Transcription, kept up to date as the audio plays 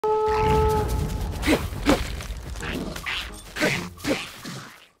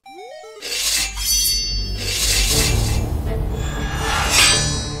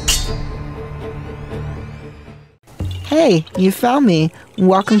Hey, you found me.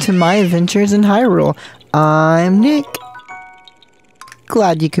 Welcome to my adventures in Hyrule. I'm Nick.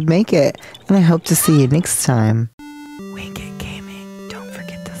 Glad you could make it, and I hope to see you next time. Wicked Gaming, don't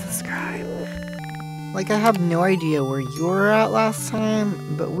forget to subscribe. Like, I have no idea where you were at last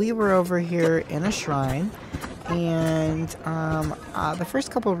time, but we were over here in a shrine, and the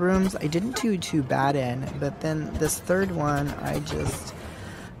first couple rooms I didn't do too bad in, but then this third one,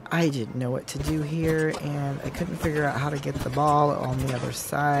 I didn't know what to do here, and I couldn't figure out how to get the ball on the other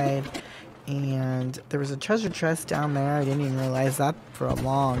side. And there was a treasure chest down there. I didn't even realize that for a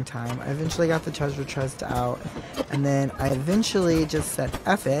long time. I eventually got the treasure chest out, and then I eventually just said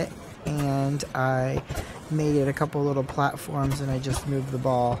F it, and I made it a couple little platforms, and I just moved the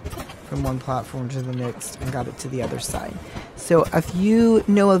ball from one platform to the next and got it to the other side. So if you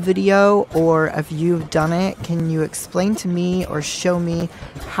know a video or if you've done it, can you explain to me or show me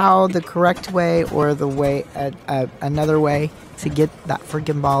how the correct way or the way another way to get that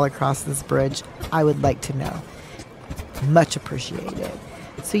freaking ball across this bridge? I would like to know. Much appreciated.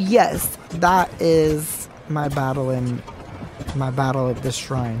 So yes, that is my battle at this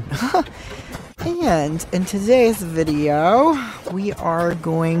shrine. And in today's video, we are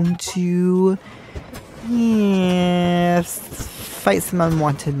going to fight some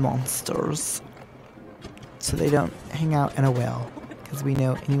unwanted monsters so they don't hang out in a well, because we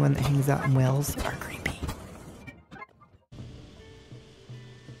know anyone that hangs out in wells are creepy.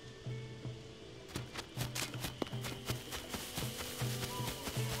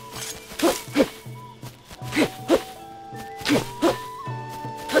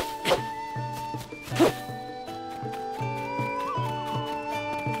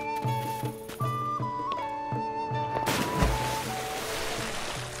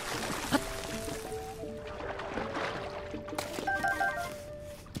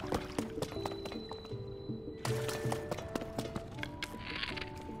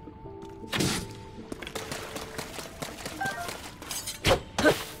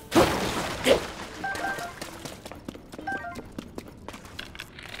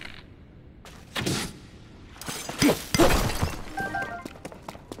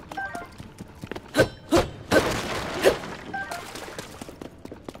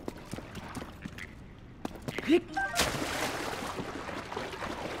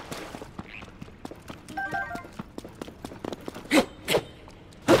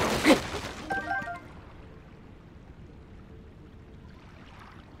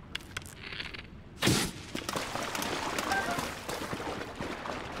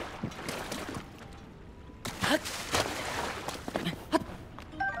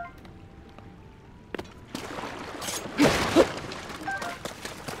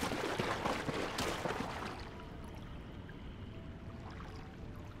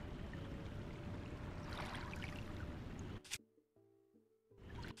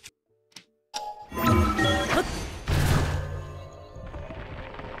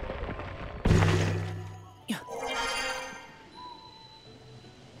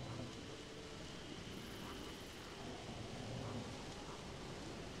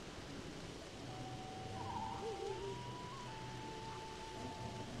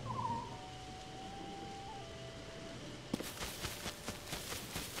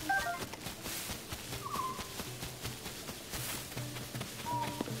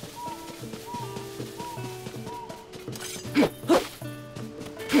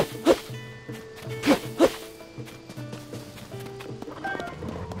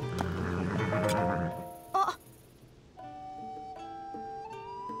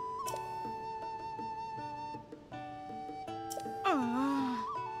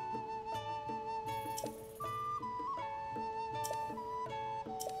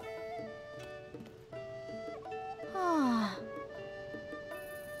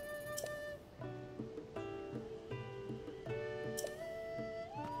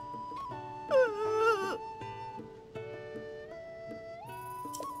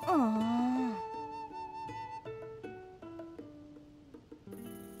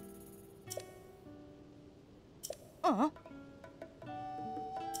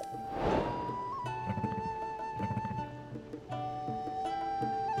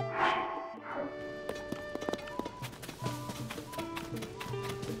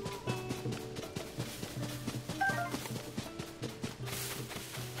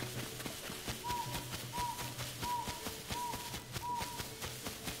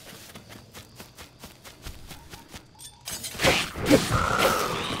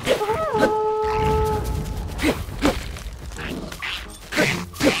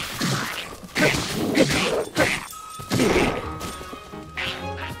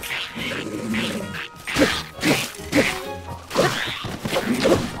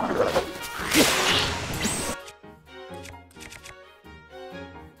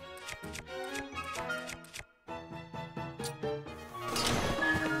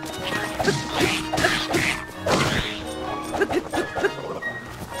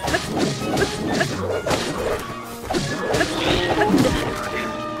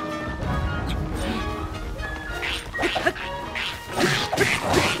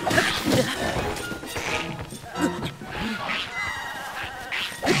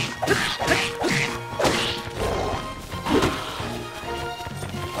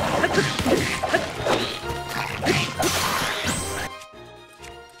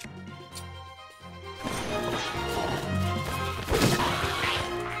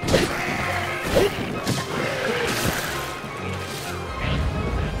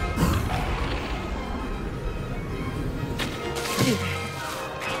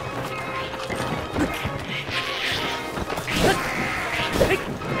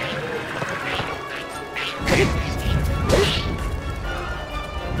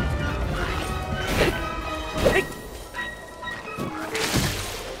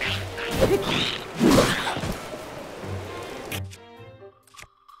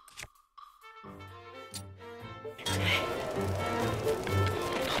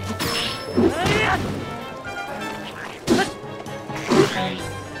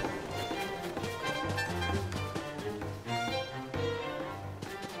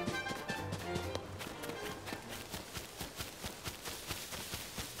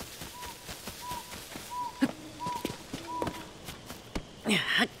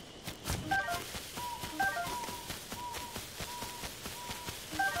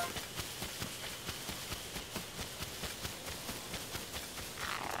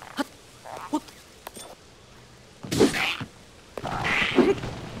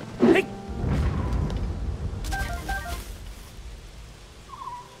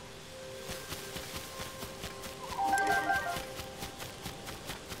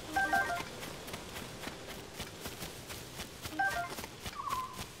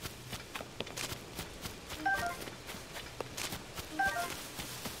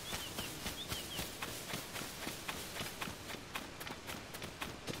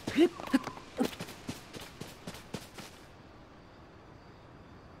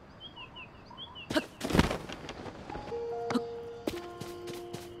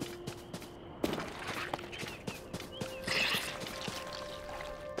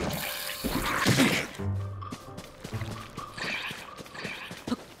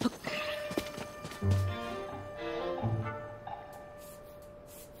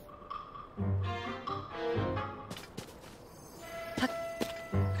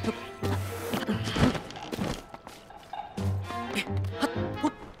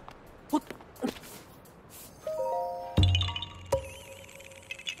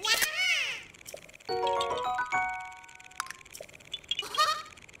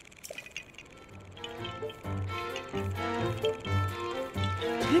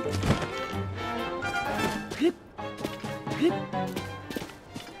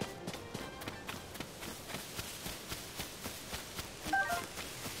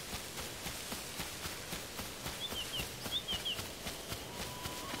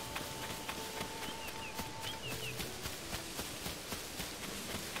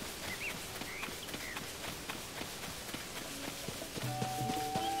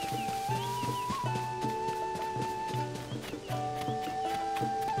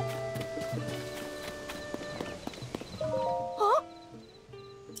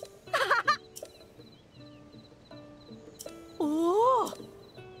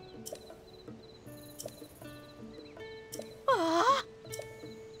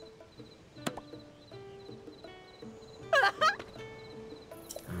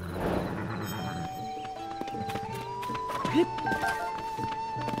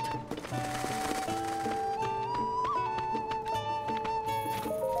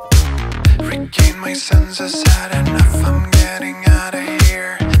 Regain my senses, had enough, I'm getting out of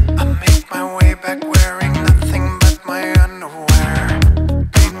here.